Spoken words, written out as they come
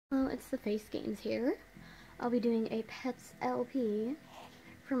Pets the Face games here. I'll be doing a Pets LP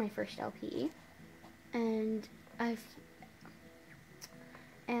for my first LP. And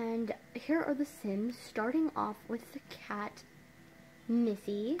here are the Sims, starting off with the cat,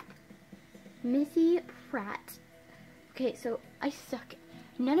 Missy Pratt. Okay, so I suck.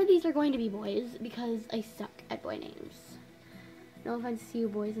 None of these are going to be boys because I suck at boy names. No offense to you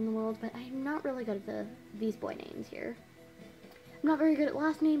boys in the world, but I'm not really good at these boy names here. I'm not very good at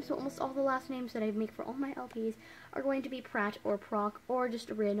last names, so almost all the last names that I make for all my LPs are going to be Pratt or Proc, or just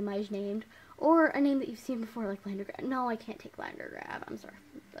a randomized name, or a name that you've seen before, like Landergrab. No, I can't take Landergrab, I'm sorry.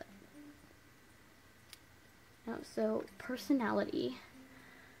 But no, so personality.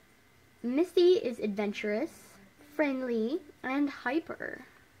 Missy is adventurous, friendly, and hyper.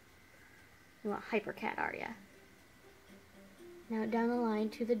 You want hyper cat, are ya? Now down the line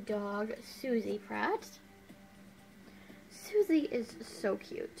to the dog, Susie Pratt. Susie is so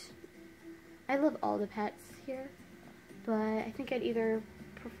cute. I love all the pets here, but I think I'd either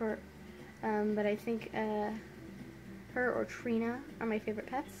prefer, but I think her or Trina are my favorite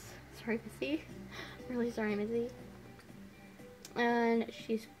pets. Sorry, Missy. Really sorry, Missy. And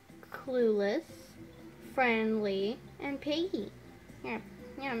she's clueless, friendly, and piggy. You're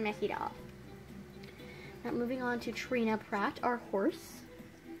a messy dog. Now moving on to Trina Pratt, our horse.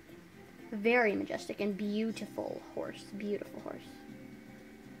 Very majestic and beautiful horse. Beautiful horse.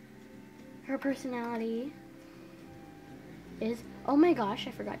 Her personality is, oh my gosh,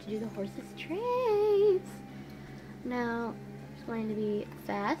 I forgot to do the horse's traits. Now, she's going to be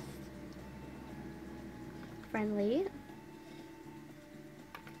fast, friendly.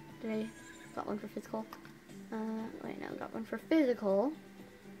 Did I got one for physical? Wait, no, got one for physical.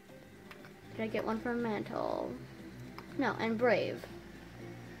 Did I get one for mental? No, and brave.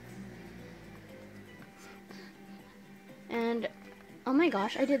 And, oh my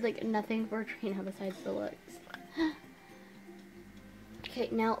gosh, I did like nothing for Trina besides the looks. Okay,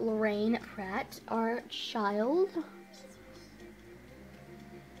 now Lorraine Pratt, our child.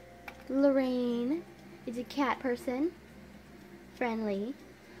 Lorraine is a cat person, friendly,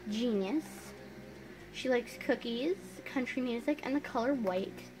 genius. She likes cookies, country music, and the color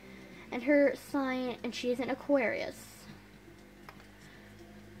white. And her sign, and she is an Aquarius.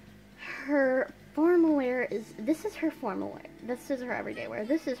 Her formal wear is, this is her formal wear. This is her everyday wear.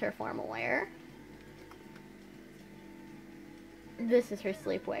 This is her formal wear. This is her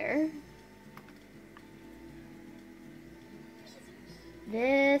sleepwear.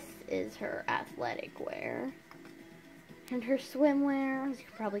 This is her athletic wear. And her swimwear, as you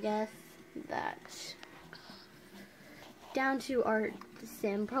can probably guess, that. Down to our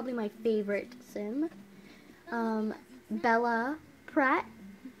Sim, probably my favorite Sim. Bella Pratt.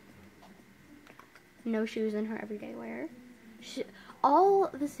 No shoes in her everyday wear. All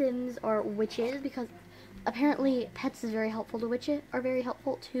the Sims are witches because apparently pets is very helpful to witches. Are very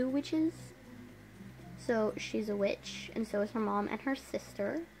helpful to witches. So she's a witch, and so is her mom and her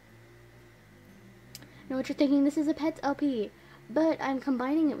sister. Know what you're thinking? This is a Pets LP, but I'm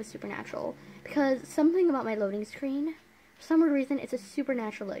combining it with Supernatural because something about my loading screen. For some weird reason, it's a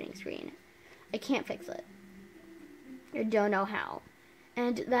Supernatural loading screen. I can't fix it. I don't know how.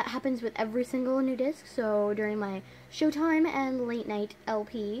 And that happens with every single new disc, so during my Showtime and Late Night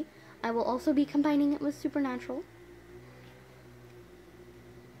LP, I will also be combining it with Supernatural.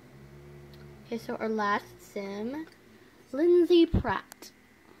 Okay, so our last Sim, Lindsay Pratt.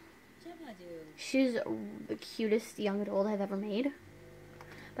 She's the cutest young adult I've ever made.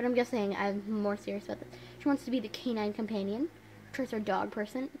 But I'm guessing I'm more serious about this. She wants to be the canine companion. Her traits are dog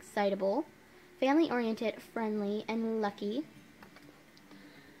person, excitable, family-oriented, friendly, and lucky.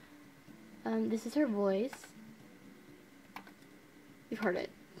 This is her voice. You've heard it.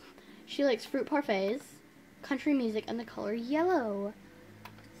 She likes fruit parfaits, country music, and the color yellow.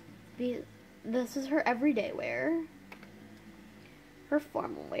 This is her everyday wear. Her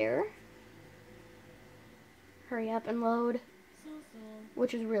formal wear. Hurry up and load.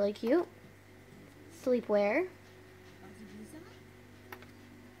 Which is really cute. Sleepwear.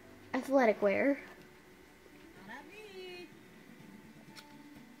 Athletic wear.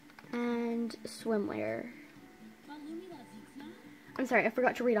 And swimwear. I'm sorry, I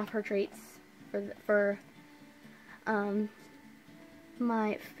forgot to read off her traits for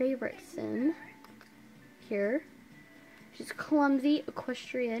my favorite Sim here. She's clumsy,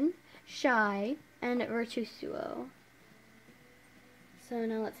 equestrian, shy, and virtuoso. So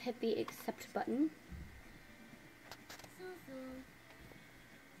now let's hit the accept button.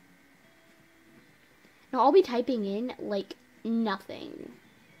 Now I'll be typing in like nothing.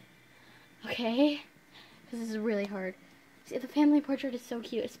 Okay? Because this is really hard. See, the family portrait is so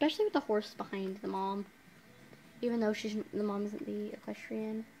cute, especially with the horse behind the mom. Even though the mom isn't the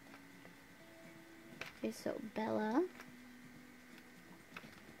equestrian. Okay, so Bella.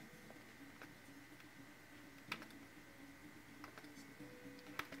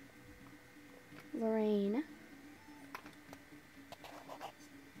 Lorraine.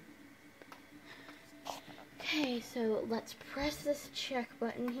 Okay, so let's press this check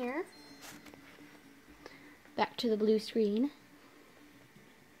button here. Back to the blue screen.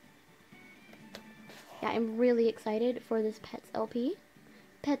 Yeah, I'm really excited for this Pets LP.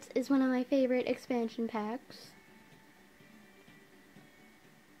 Pets is one of my favorite expansion packs.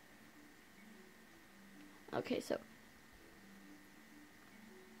 Okay, so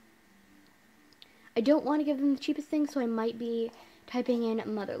I don't want to give them the cheapest thing, so I might be typing in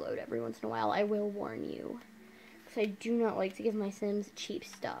Motherload every once in a while. I will warn you, because I do not like to give my Sims cheap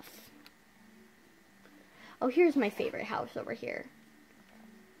stuff. Oh, here's my favorite house over here.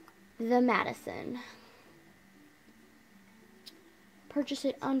 The Madison. Purchase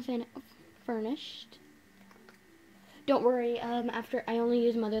it unfurnished. Don't worry, after I only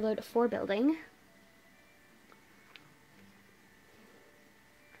use Motherload for building.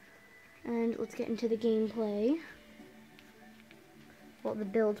 And let's get into the gameplay. Well, the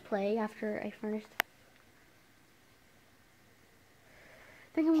build play after I furnished.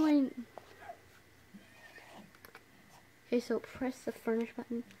 I think I'm going... Okay, so press the furnish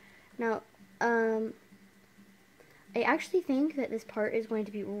button. Now, I actually think that this part is going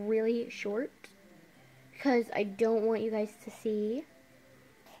to be really short, because I don't want you guys to see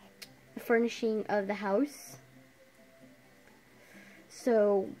the furnishing of the house.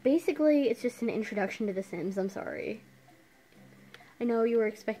 So, basically, it's just an introduction to The Sims. I'm sorry. I know you were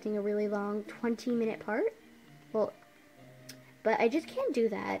expecting a really long 20-minute part. Well, but I just can't do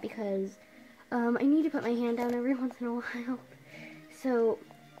that because I need to put my hand down every once in a while. So,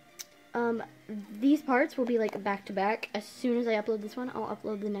 these parts will be like back to back. As soon as I upload this one, I'll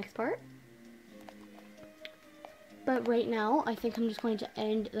upload the next part. But right now, I think I'm just going to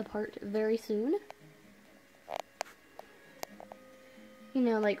end the part very soon. You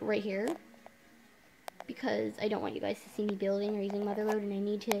know, like right here. Because I don't want you guys to see me building or using Motherload, and I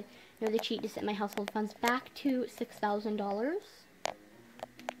need to know the cheat to set my household funds back to $6,000.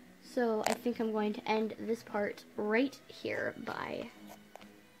 So I think I'm going to end this part right here. Bye.